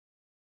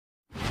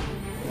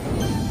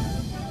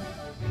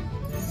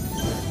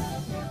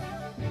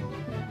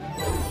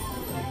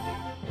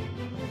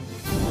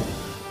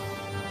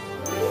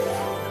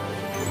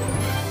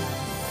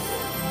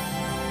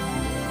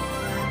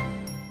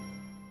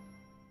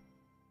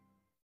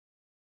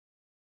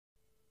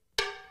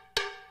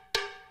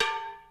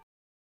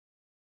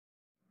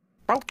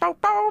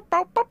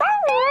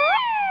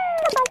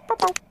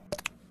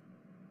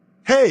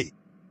Hey!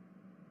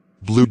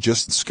 Blue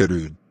just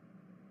skidooed.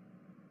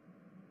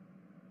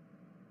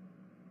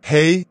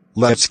 Hey,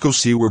 let's go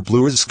see where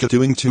Blue is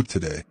skidooing to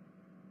today.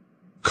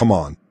 Come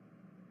on.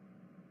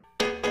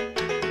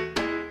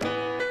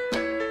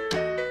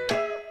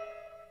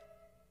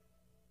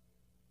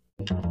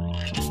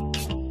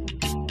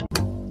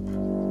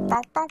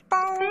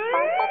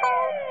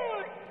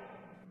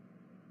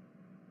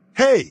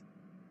 Hey!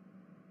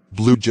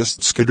 Blue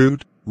just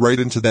skidooed right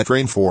into that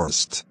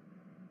rainforest.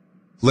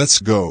 Let's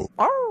go.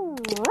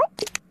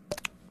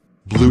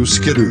 Blue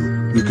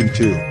skidoo, you can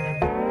too.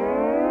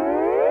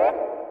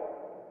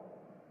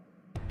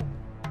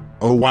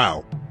 Oh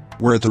wow,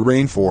 we're at the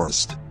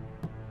rainforest.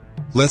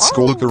 Let's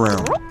go look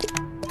around.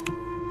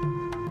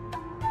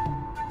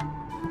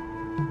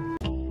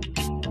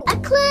 A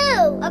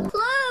clue! A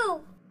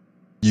clue!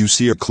 You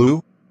see a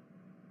clue?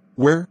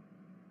 Where?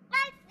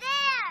 Right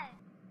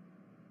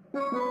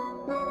there!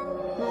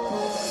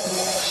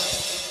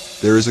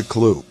 There is a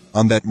clue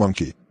on that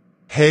monkey.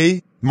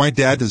 Hey, my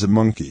dad is a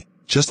monkey,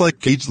 just like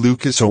Cage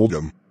Lucas told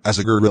him, as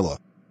a gorilla.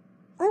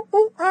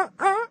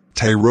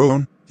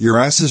 Tyrone, your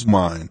ass is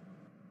mine.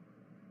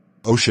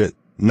 Oh shit,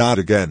 not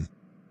again.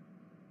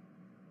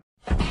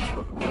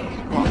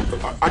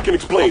 I can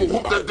explain.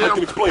 Whoop that I damn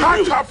can explain. high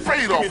Really. top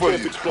fade Give me off a of chance you.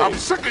 to explain. I'm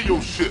sick of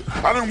your shit.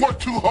 I didn't work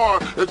too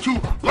hard and too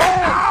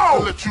long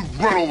to let you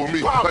run over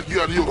me like you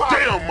out of your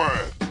damn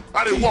mind.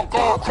 I didn't walk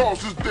all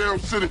across this damn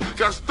city,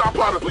 got stopped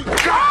out of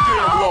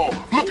goddamn law,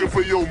 looking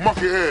for your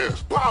monkey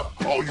ass.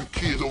 All you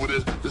kids over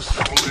there, just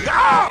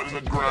out in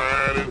the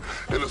grind and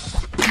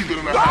peeping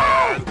in the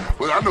hide.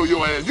 Well, I know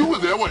your ass. You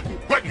was there, wasn't you?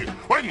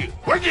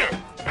 Wasn't you?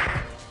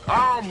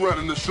 I'm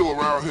running the show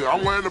around here.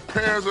 I'm wearing the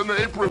pants and the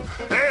apron,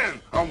 and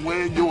I'm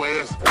wearing your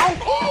ass out.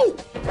 Oh!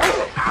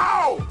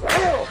 Ow!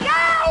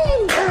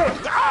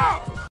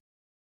 Ow!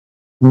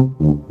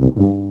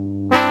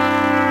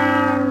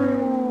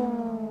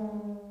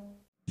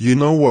 You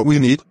know what we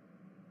need?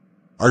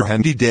 Our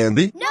handy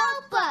dandy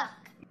Notebook!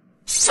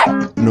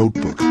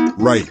 notebook,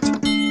 right.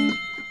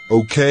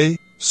 Okay,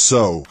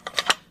 so,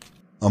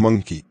 a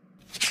monkey.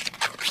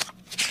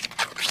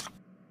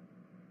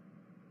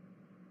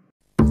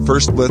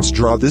 First let's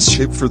draw this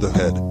shape for the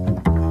head,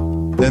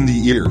 then the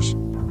ears,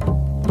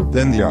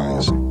 then the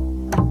eyes,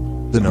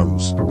 the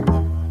nose,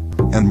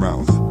 and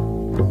mouth,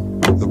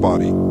 the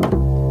body,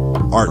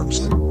 arms,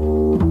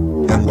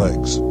 and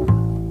legs,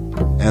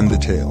 and the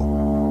tail.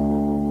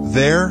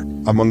 There,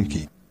 a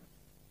monkey.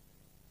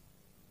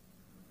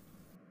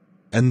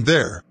 And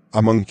there,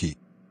 a monkey.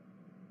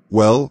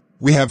 Well,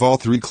 we have all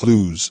three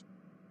clues.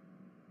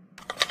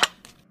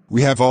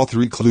 We have all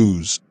three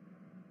clues.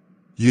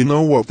 You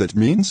know what that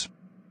means?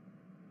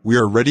 We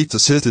are ready to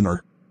sit in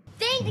our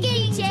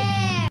Thinking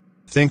chair!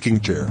 thinking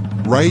chair,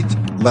 right?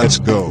 Let's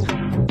go.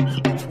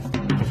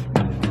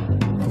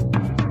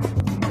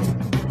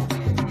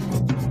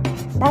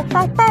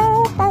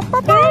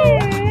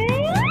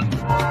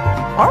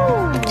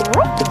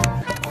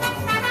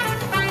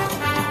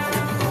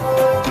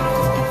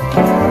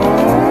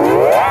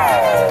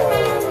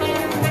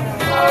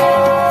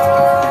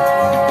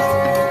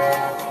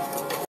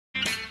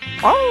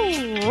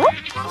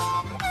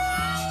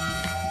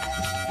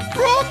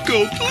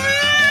 Bronco,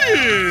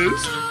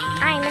 please!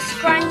 I'm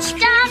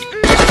scrunched up.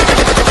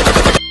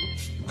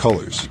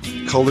 Colors.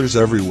 Colors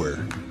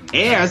everywhere.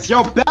 Here's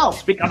your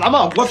belt, because I'm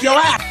gonna whoop your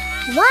ass!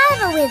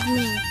 Water with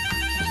me.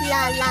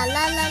 La la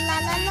la la la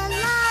la la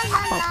la la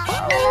la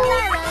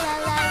la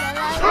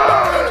la.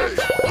 Hey!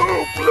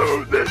 Who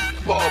blew this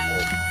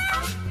bubble?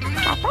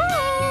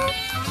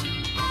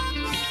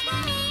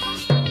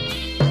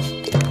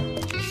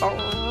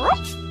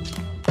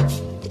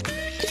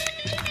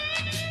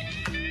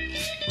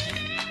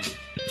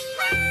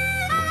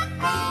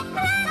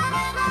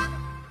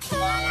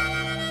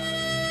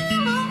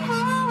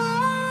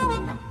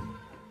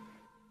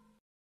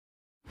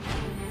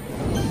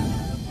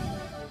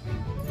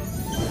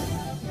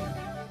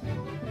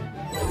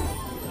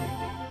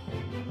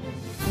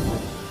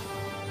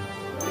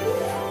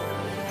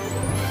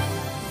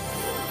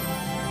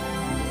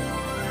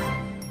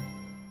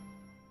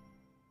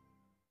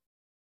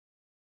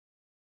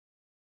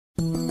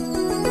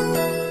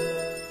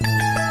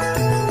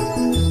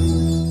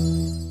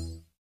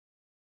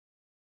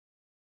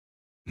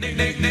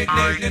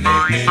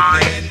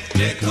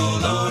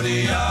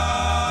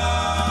 Nickelodeon.